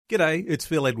G'day, it's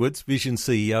Phil Edwards, Vision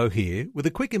CEO here, with a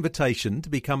quick invitation to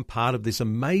become part of this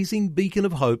amazing beacon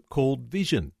of hope called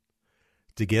Vision.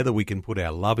 Together we can put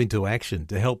our love into action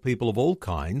to help people of all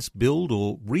kinds build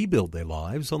or rebuild their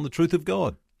lives on the truth of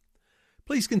God.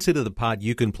 Please consider the part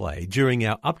you can play during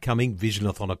our upcoming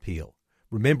Visionathon appeal,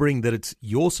 remembering that it's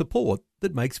your support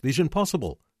that makes Vision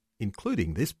possible,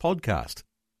 including this podcast.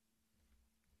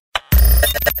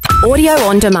 Audio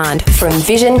on demand from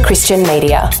Vision Christian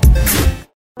Media.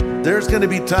 There's going to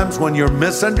be times when you're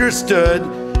misunderstood,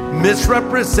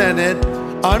 misrepresented,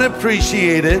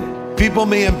 unappreciated. People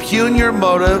may impugn your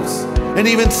motives and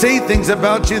even say things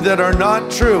about you that are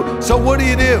not true. So what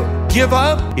do? Give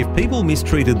up? If people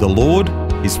mistreated the Lord,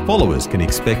 his followers can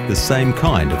expect the same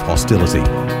kind of hostility.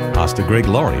 Pastor Greg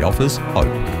Laurie offers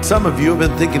hope. Some of you have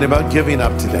been thinking about giving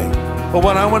up today. But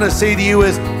what I want to say to you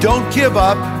is don't give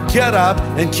up, get up,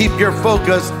 and keep your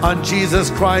focus on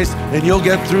Jesus Christ, and you'll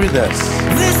get through this.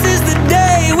 This is the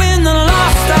day when the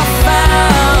lost are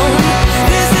found.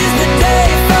 This is the day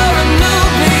for a new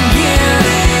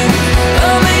beginning.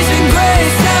 Amazing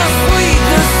grace, how sweet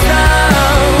the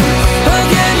sound.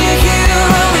 Again you hear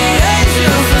all the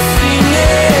angels are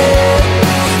singing.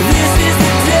 This is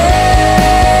the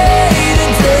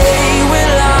day when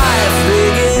life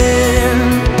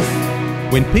begins.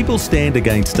 When people stand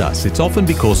against us, it's often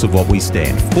because of what we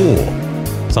stand for.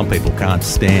 Some people can't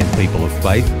stand people of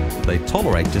faith. They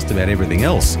tolerate just about everything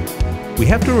else. We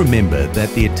have to remember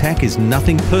that the attack is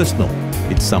nothing personal.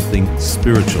 It's something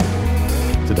spiritual.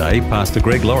 Today, Pastor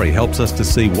Greg Laurie helps us to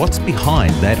see what's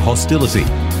behind that hostility.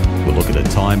 We'll look at a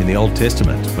time in the Old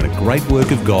Testament when a great work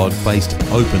of God faced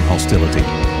open hostility.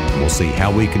 And we'll see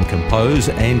how we can compose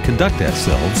and conduct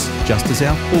ourselves just as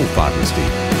our forefathers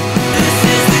did. This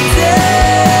is the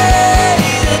day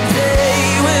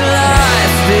when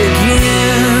life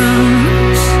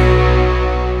begins.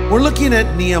 We're looking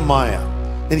at Nehemiah.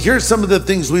 And here's some of the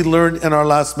things we learned in our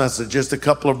last message. Just a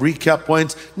couple of recap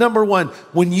points. Number one,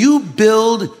 when you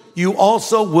build, you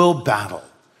also will battle.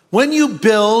 When you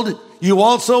build, you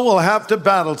also will have to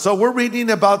battle. So we're reading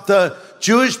about the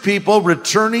Jewish people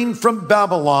returning from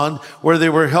Babylon, where they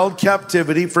were held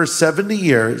captivity for 70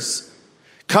 years,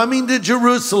 coming to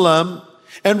Jerusalem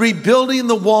and rebuilding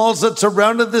the walls that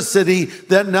surrounded the city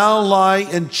that now lie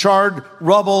in charred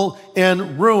rubble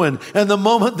and ruin. And the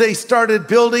moment they started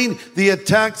building, the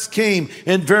attacks came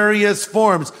in various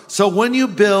forms. So when you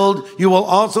build, you will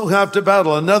also have to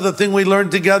battle. Another thing we learned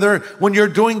together, when you're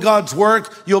doing God's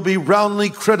work, you'll be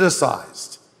roundly criticized.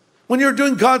 When you're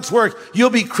doing God's work,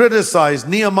 you'll be criticized.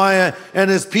 Nehemiah and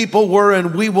his people were,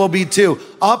 and we will be too.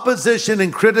 Opposition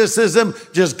and criticism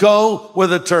just go with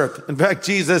the turf. In fact,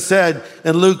 Jesus said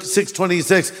in Luke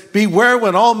 6:26, beware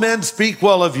when all men speak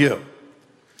well of you.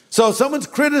 So if someone's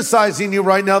criticizing you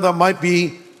right now, that might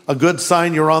be a good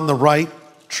sign you're on the right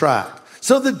track.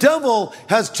 So the devil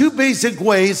has two basic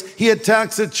ways he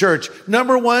attacks the church.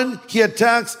 Number one, he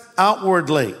attacks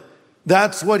outwardly.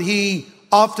 That's what he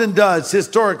often does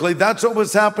historically. That's what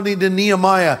was happening to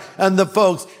Nehemiah and the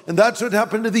folks. And that's what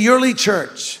happened to the early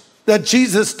church that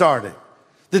Jesus started.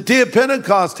 The day of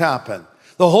Pentecost happened.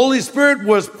 The Holy Spirit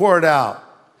was poured out.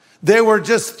 They were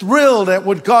just thrilled at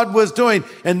what God was doing.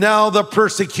 And now the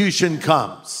persecution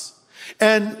comes.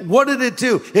 And what did it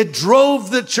do? It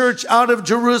drove the church out of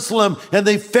Jerusalem, and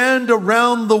they fanned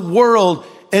around the world.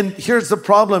 And here's the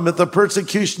problem. If the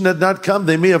persecution had not come,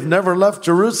 they may have never left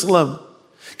Jerusalem,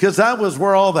 because that was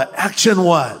where all the action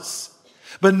was.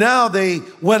 But now they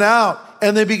went out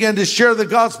and they began to share the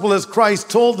gospel as Christ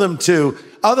told them to.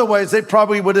 Otherwise, they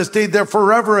probably would have stayed there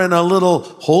forever in a little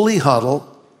holy huddle.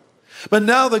 But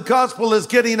now the gospel is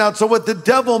getting out. So what the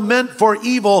devil meant for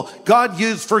evil, God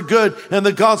used for good, and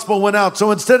the gospel went out.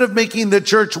 So instead of making the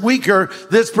church weaker,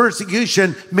 this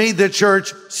persecution made the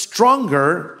church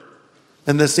stronger.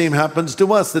 And the same happens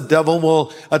to us. The devil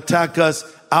will attack us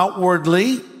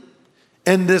outwardly.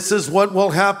 And this is what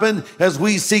will happen as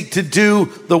we seek to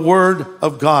do the word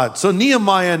of God. So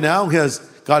Nehemiah now has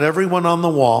got everyone on the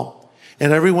wall,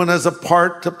 and everyone has a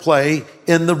part to play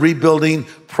in the rebuilding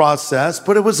process.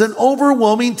 But it was an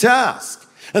overwhelming task.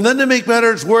 And then to make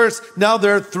matters worse, now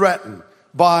they're threatened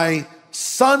by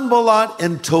Sanballat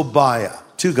and Tobiah,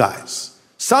 two guys.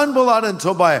 Sanballat and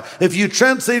Tobiah. If you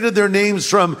translated their names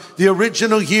from the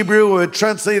original Hebrew, it would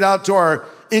translate out to our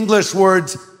English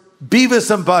words,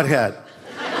 Beavis and Butthead.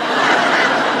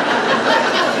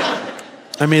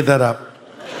 I made that up.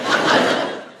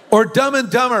 Or Dumb and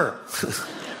Dumber.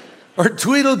 Or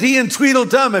Tweedledee and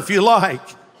Tweedledum, if you like.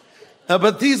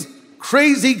 But these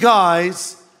crazy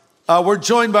guys were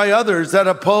joined by others that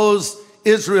opposed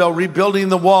Israel rebuilding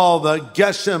the wall, the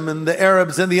Geshem and the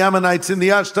Arabs and the Ammonites and the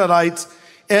Ashdodites.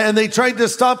 And they tried to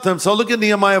stop them. So look at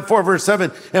Nehemiah 4, verse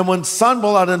 7. And when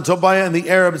Sanballat and Tobiah and the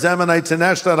Arabs, Ammonites, and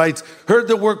Ashdodites heard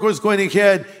the work was going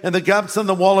ahead and the gaps in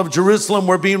the wall of Jerusalem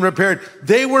were being repaired,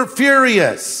 they were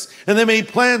furious. And they made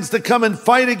plans to come and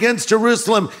fight against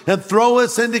Jerusalem and throw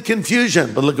us into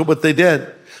confusion. But look at what they did.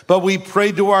 But we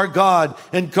prayed to our God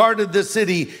and guarded the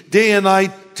city day and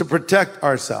night to protect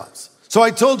ourselves. So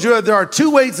I told you there are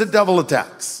two ways the devil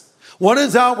attacks. One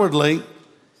is outwardly,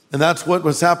 and that's what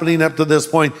was happening up to this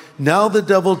point. Now the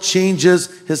devil changes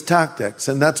his tactics.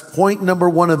 And that's point number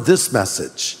one of this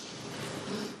message.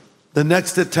 The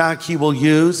next attack he will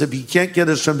use, if he can't get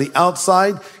us from the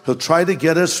outside, he'll try to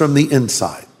get us from the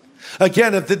inside.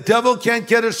 Again, if the devil can't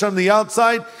get us from the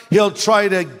outside, he'll try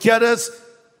to get us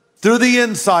through the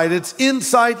inside. It's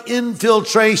inside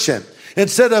infiltration.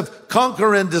 Instead of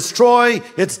conquer and destroy,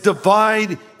 it's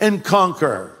divide and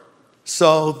conquer.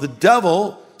 So the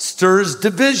devil stirs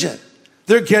division.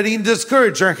 They're getting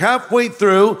discouraged. They're halfway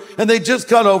through and they just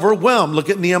got overwhelmed. Look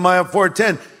at Nehemiah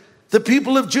 4:10. The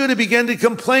people of Judah began to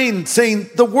complain, saying,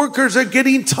 the workers are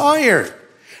getting tired.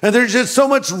 And there's just so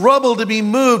much rubble to be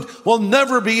moved. We'll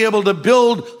never be able to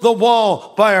build the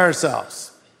wall by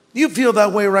ourselves. You feel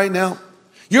that way right now?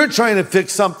 You're trying to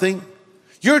fix something.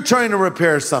 You're trying to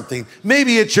repair something.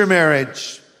 Maybe it's your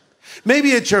marriage.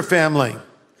 Maybe it's your family.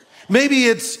 Maybe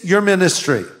it's your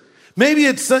ministry. Maybe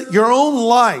it's your own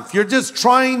life. You're just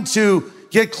trying to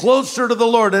get closer to the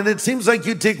Lord. And it seems like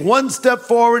you take one step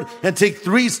forward and take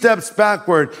 3 steps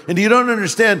backward. And you don't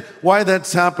understand why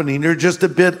that's happening. You're just a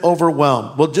bit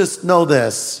overwhelmed. Well, just know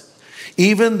this.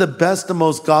 Even the best and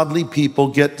most godly people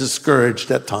get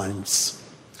discouraged at times.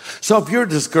 So if you're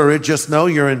discouraged, just know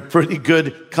you're in pretty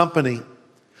good company.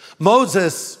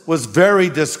 Moses was very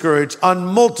discouraged on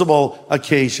multiple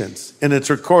occasions, and it's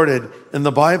recorded in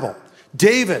the Bible.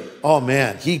 David, oh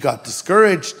man, he got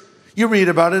discouraged. You read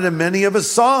about it in many of his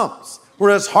Psalms,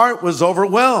 where his heart was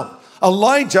overwhelmed.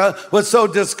 Elijah was so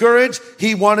discouraged,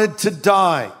 he wanted to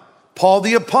die. Paul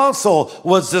the Apostle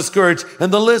was discouraged,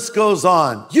 and the list goes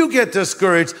on. You get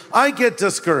discouraged. I get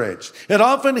discouraged. It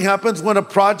often happens when a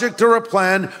project or a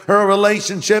plan or a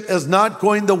relationship is not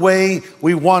going the way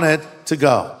we want it to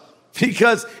go.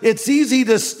 Because it's easy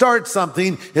to start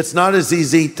something, it's not as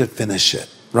easy to finish it,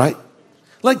 right?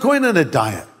 Like going on a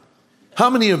diet. How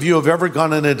many of you have ever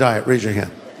gone on a diet? Raise your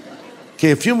hand.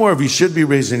 Okay, a few more of you should be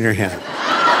raising your hand.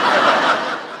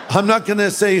 I'm not going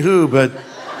to say who, but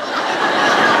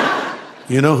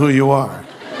you know who you are.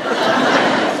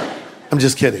 I'm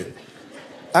just kidding.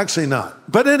 Actually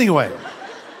not. But anyway,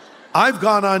 I've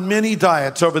gone on many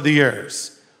diets over the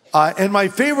years. And my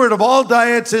favorite of all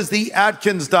diets is the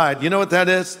Atkins diet. You know what that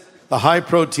is? The high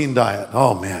protein diet.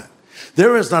 Oh man.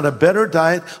 There is not a better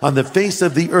diet on the face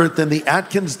of the earth than the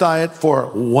Atkins diet for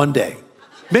one day.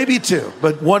 Maybe 2,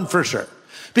 but 1 for sure.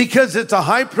 Because it's a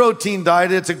high protein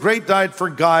diet. It's a great diet for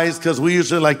guys because we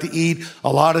usually like to eat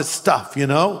a lot of stuff, you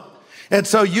know? And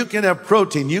so you can have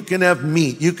protein, you can have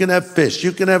meat, you can have fish,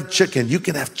 you can have chicken, you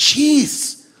can have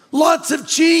cheese. Lots of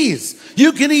cheese.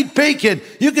 You can eat bacon.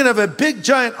 You can have a big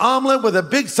giant omelet with a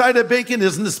big side of bacon.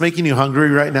 Isn't this making you hungry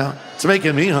right now? It's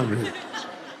making me hungry.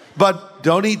 But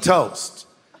don't eat toast.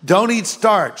 Don't eat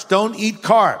starch. Don't eat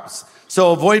carbs.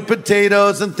 So avoid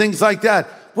potatoes and things like that.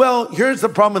 Well, here's the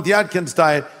problem with the Atkins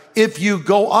diet. If you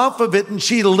go off of it and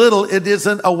cheat a little, it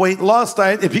isn't a weight loss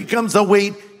diet. It becomes a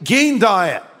weight gain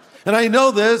diet. And I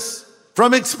know this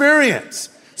from experience.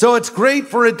 So it's great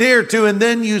for a day or two, and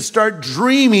then you start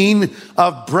dreaming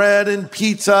of bread and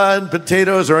pizza and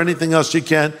potatoes or anything else you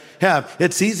can have.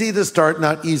 It's easy to start,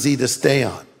 not easy to stay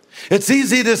on. It's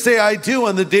easy to say I do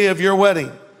on the day of your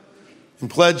wedding and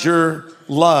pledge your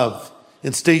love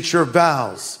and state your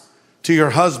vows to your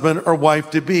husband or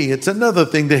wife to be. It's another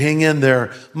thing to hang in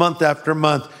there month after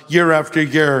month, year after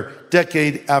year,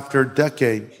 decade after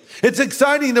decade. It's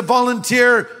exciting to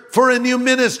volunteer for a new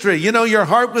ministry. You know, your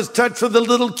heart was touched for the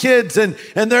little kids, and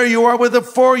there you are with the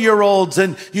 4-year-olds,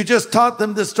 and you just taught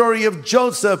them the story of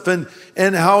Joseph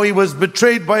and how he was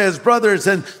betrayed by his brothers,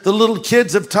 and the little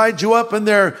kids have tied you up and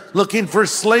they're looking for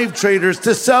slave traders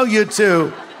to sell you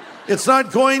to. It's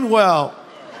not going well.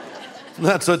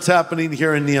 That's what's happening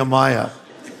here in Nehemiah.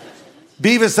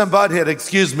 Beavis and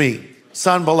Butthead,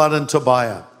 Sanballat and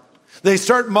Tobiah. They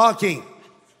start mocking.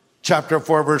 Chapter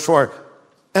 4, verse 4.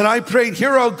 And I prayed,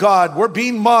 hear, O God, we're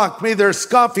being mocked. May their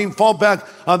scoffing fall back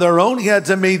on their own heads,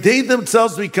 and may they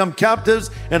themselves become captives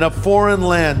in a foreign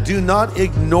land. Do not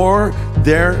ignore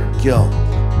their guilt.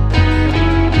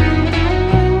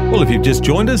 Well, if you've just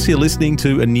joined us, you're listening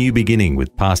to A New Beginning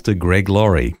with Pastor Greg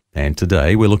Laurie. And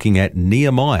today we're looking at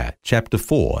Nehemiah chapter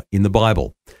 4 in the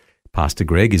Bible. Pastor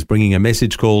Greg is bringing a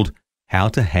message called how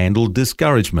to handle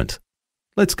discouragement.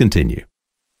 Let's continue.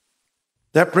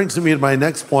 That brings me to my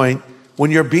next point.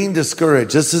 When you're being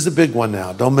discouraged, this is a big one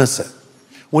now, don't miss it.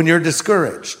 When you're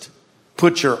discouraged,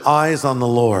 put your eyes on the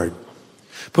Lord.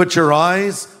 Put your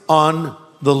eyes on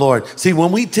the Lord. See,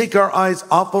 when we take our eyes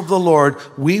off of the Lord,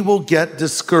 we will get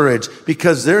discouraged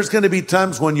because there's going to be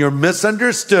times when you're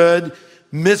misunderstood,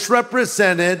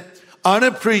 misrepresented,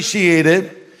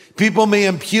 unappreciated. People may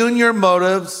impugn your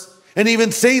motives and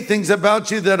even say things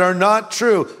about you that are not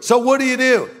true. So what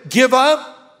do? Give up?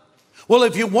 Well,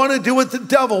 if you want to do what the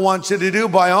devil wants you to do,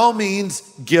 by all means,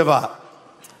 give up.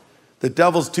 The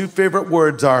devil's two favorite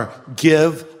words are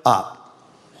give up.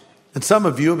 And some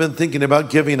of you have been thinking about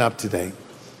giving up today.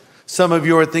 Some of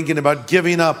you are thinking about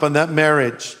giving up on that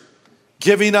marriage,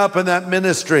 giving up on that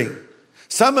ministry.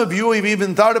 Some of you have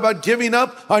even thought about giving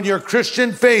up on your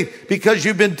Christian faith because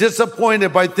you've been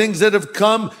disappointed by things that have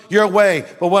come your way.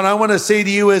 But what I want to say to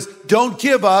you is don't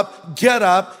give up, get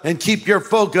up, and keep your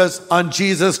focus on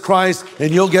Jesus Christ,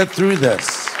 and you'll get through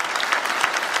this.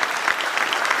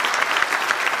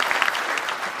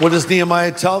 What does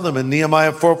Nehemiah tell them in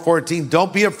Nehemiah 4:14?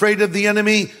 Don't be afraid of the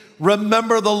enemy.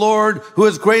 Remember the Lord who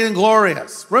is great and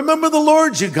glorious. Remember the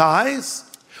Lord, you guys.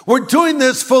 We're doing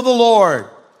this for the Lord.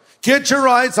 Get your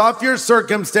eyes off your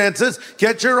circumstances.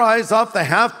 Get your eyes off the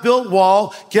half-built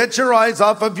wall. Get your eyes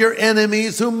off of your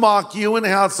enemies who mock you and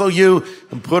hassle you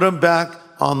and put them back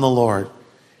on the Lord.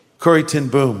 Corrie ten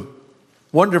Boom,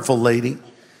 wonderful lady,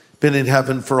 been in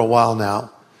heaven for a while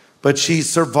now, but she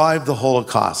survived the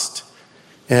Holocaust.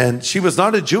 And she was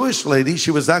not a Jewish lady. She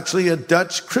was actually a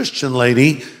Dutch Christian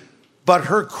lady. But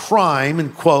her crime, in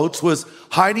quotes, was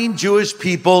hiding Jewish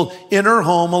people in her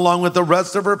home along with the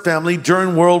rest of her family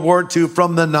during World War II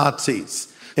from the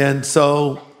Nazis. And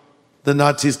so the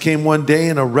Nazis came one day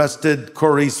and arrested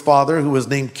Corrie's father, who was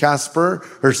named Casper,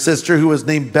 her sister, who was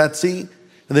named Betsy,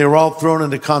 and they were all thrown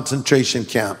into concentration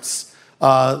camps.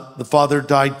 The father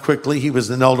died quickly. He was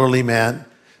an elderly man.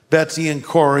 Betsy and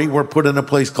Corrie were put in a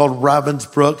place called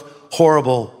Ravensbrück,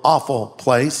 horrible, awful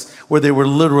place, where they were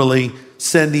literally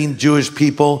sending Jewish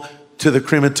people to the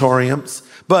crematoriums.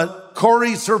 But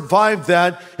Corrie survived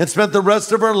that and spent the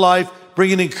rest of her life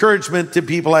bringing encouragement to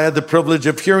people. I had the privilege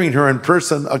of hearing her in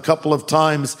person a couple of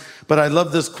times, but I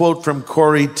love this quote from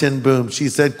Corrie ten Boom. She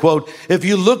said, quote, "If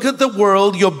you look at the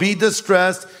world, you'll be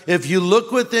distressed. If you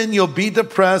look within, you'll be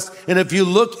depressed. And if you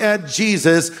look at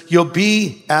Jesus, you'll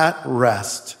be at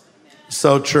rest."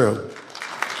 So true.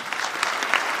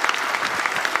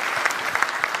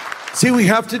 See, we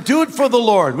have to do it for the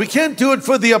Lord. We can't do it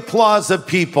for the applause of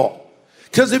people.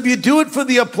 Because if you do it for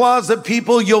the applause of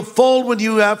people, you'll fold when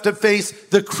you have to face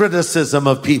the criticism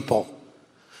of people.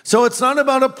 So it's not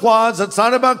about applause. It's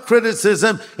not about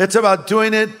criticism. It's about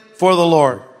doing it for the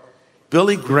Lord.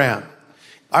 Billy Graham.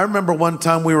 I remember one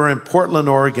time we were in Portland,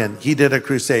 Oregon. He did a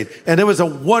crusade. And it was a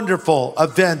wonderful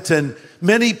event. And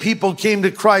many people came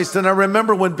to Christ. And I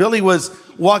remember when Billy was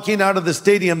walking out of the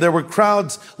stadium, there were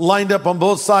crowds lined up on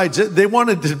both sides. They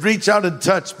wanted to reach out and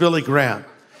touch Billy Graham.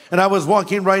 And I was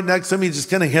walking right next to him. He just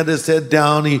kind of had his head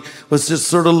down. He was just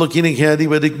sort of looking ahead. He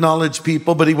would acknowledge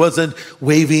people, but he wasn't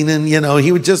waving. And,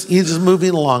 he was just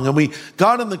moving along. And we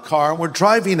got in the car and we're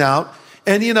driving out.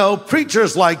 And,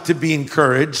 preachers like to be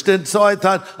encouraged. And so I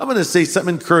thought, I'm going to say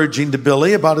something encouraging to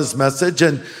Billy about his message.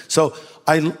 And so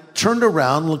I turned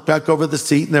around, looked back over the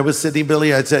seat, and there was sitting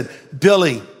Billy. I said,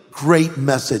 "Billy, great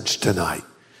message tonight."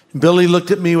 And Billy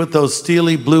looked at me with those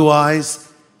steely blue eyes,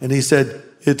 and he said,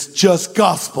 "It's just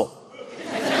gospel."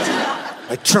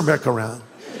 I turned back around.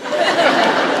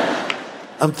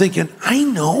 I'm thinking, I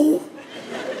know.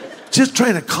 Just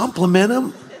trying to compliment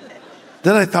him.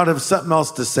 Then I thought of something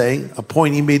else to say, a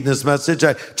point he made in this message.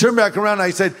 I turned back around and I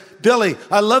said, "Billy,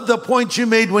 I love the point you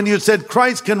made when you said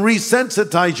Christ can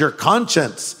resensitize your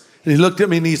conscience." And he looked at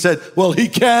me and he said, "Well, he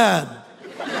can."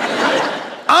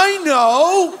 I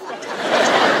know.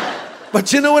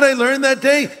 But you know what I learned that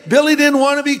day? Billy didn't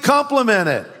want to be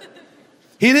complimented.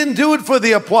 He didn't do it for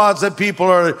the applause of people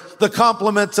or the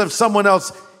compliments of someone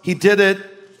else. He did it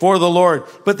for the Lord.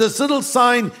 But this little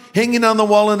sign hanging on the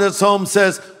wall in his home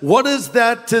says, "What is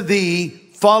that to thee?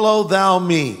 Follow thou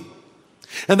me."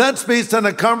 And that's based on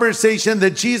a conversation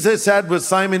that Jesus had with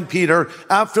Simon Peter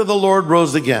after the Lord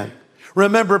rose again.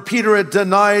 Remember, Peter had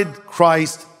denied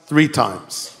Christ 3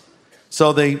 times.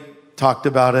 So they talked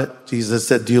about it. Jesus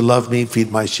said, "Do you love me?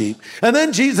 Feed my sheep." And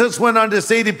then Jesus went on to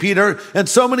say to Peter, in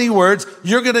so many words,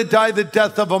 "You're going to die the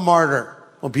death of a martyr."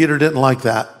 Well, Peter didn't like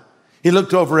that. He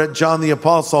looked over at John the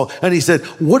Apostle and he said,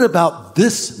 "What about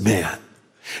this man?"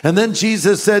 And then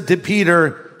Jesus said to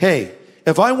Peter, "Hey,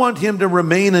 if I want him to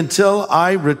remain until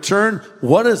I return,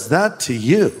 what is that to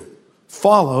you?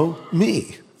 follow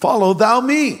me. Follow thou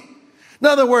me. In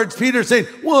other words, Peter's saying,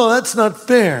 well, that's not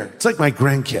fair. It's like my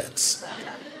grandkids.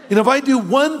 If I do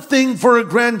one thing for a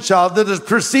grandchild that is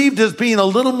perceived as being a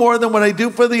little more than what I do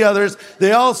for the others,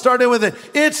 they all started with it.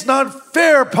 It's not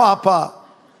fair, Papa.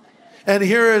 And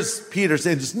here is Peter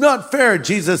saying, it's not fair.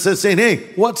 Jesus is saying,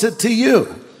 hey, what's it to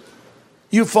you?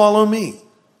 You follow me.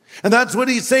 And that's what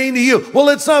he's saying to you. Well,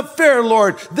 it's not fair,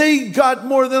 Lord. They got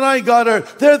more than I got, or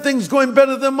their thing's going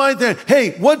better than my thing.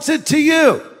 Hey, what's it to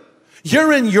you?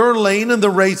 You're in your lane in the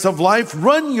race of life.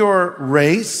 Run your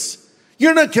race.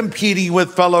 You're not competing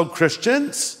with fellow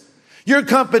Christians. Your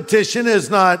competition is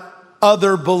not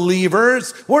other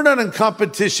believers. We're not in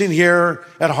competition here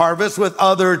at Harvest with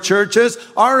other churches.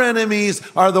 Our enemies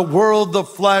are the world, the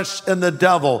flesh, and the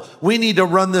devil. We need to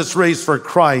run this race for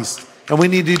Christ, and we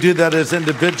need to do that as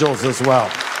individuals as well.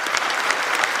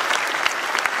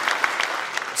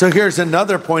 So here's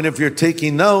another point if you're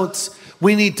taking notes.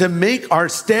 We need to make our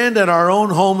stand in our own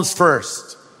homes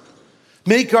first.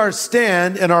 Make our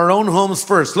stand in our own homes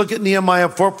first. Look at Nehemiah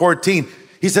 4:14.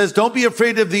 He says, don't be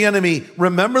afraid of the enemy.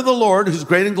 Remember the Lord, who's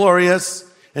great and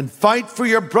glorious, and fight for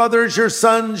your brothers, your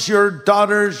sons, your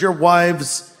daughters, your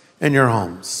wives, and your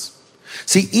homes.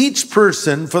 See, each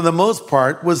person, for the most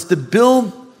part, was to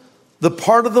build the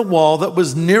part of the wall that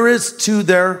was nearest to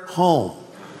their home.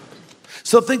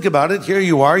 So think about it. Here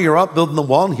you are. You're up building the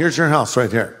wall, and here's your house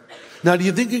right here. Now, do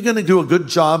you think you're going to do a good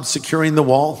job securing the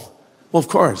wall? Well, of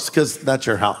course, because that's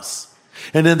your house.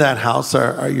 And in that house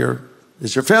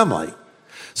is your family.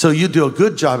 So you do a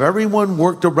good job. Everyone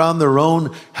worked around their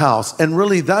own house. And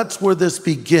really, that's where this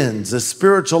begins, the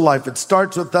spiritual life. It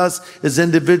starts with us as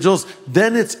individuals.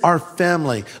 Then it's our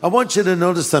family. I want you to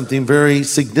notice something very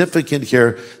significant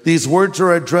here. These words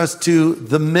are addressed to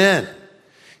the men.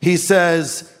 He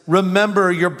says,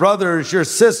 remember your brothers, your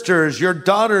sisters, your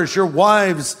daughters, your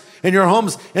wives, and your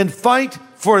homes, and fight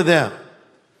for them.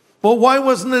 Well, why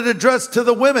wasn't it addressed to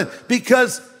the women?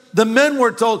 Because the men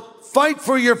were told, fight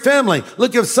for your family.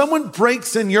 Look, if someone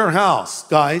breaks in your house,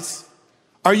 guys,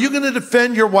 are you going to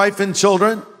defend your wife and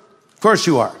children? Of course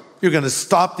you are. You're going to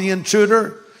stop the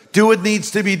intruder, do what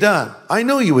needs to be done. I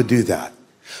know you would do that.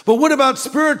 But what about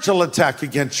spiritual attack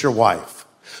against your wife?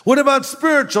 What about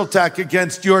spiritual attack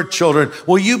against your children?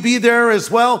 Will you be there as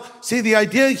well? See, the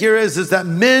idea here is that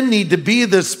men need to be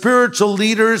the spiritual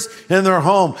leaders in their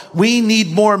home. We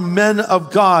need more men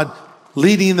of God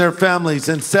leading their families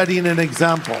and setting an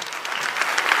example.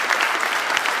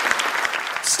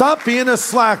 Stop being a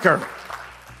slacker.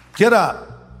 Get up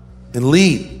and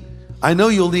lead. I know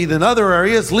you'll lead in other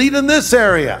areas. Lead in this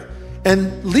area.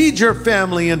 And lead your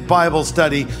family in Bible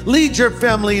study. Lead your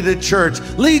family to church.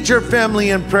 Lead your family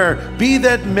in prayer. Be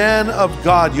that man of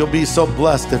God. You'll be so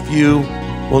blessed if you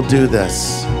will do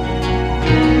this.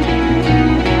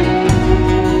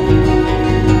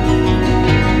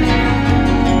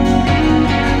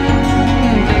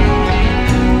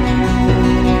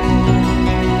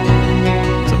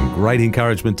 Great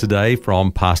encouragement today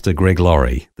from Pastor Greg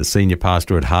Laurie, the senior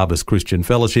pastor at Harvest Christian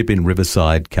Fellowship in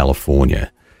Riverside,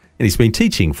 California. And he's been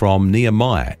teaching from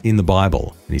Nehemiah in the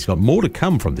Bible. And he's got more to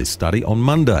come from this study on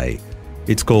Monday.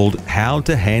 It's called How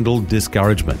to Handle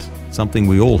Discouragement, something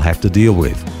we all have to deal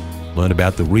with. Learn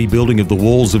about the rebuilding of the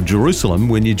walls of Jerusalem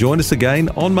when you join us again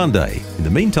on Monday. In the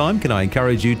meantime, can I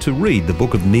encourage you to read the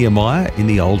book of Nehemiah in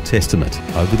the Old Testament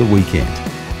over the weekend.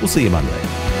 We'll see you Monday.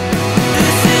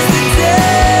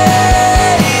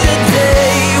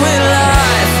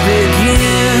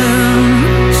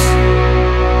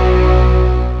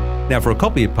 Now, for a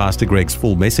copy of Pastor Greg's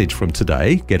full message from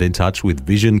today, get in touch with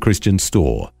Vision Christian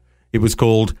Store. It was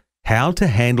called How to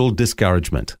Handle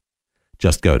Discouragement.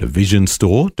 Just go to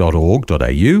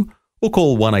visionstore.org.au or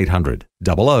call 1-800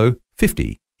 00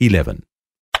 50 11.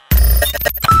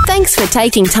 Thanks for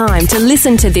taking time to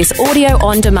listen to this audio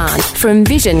on demand from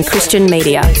Vision Christian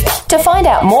Media. To find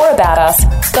out more about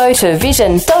us, go to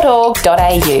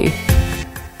vision.org.au.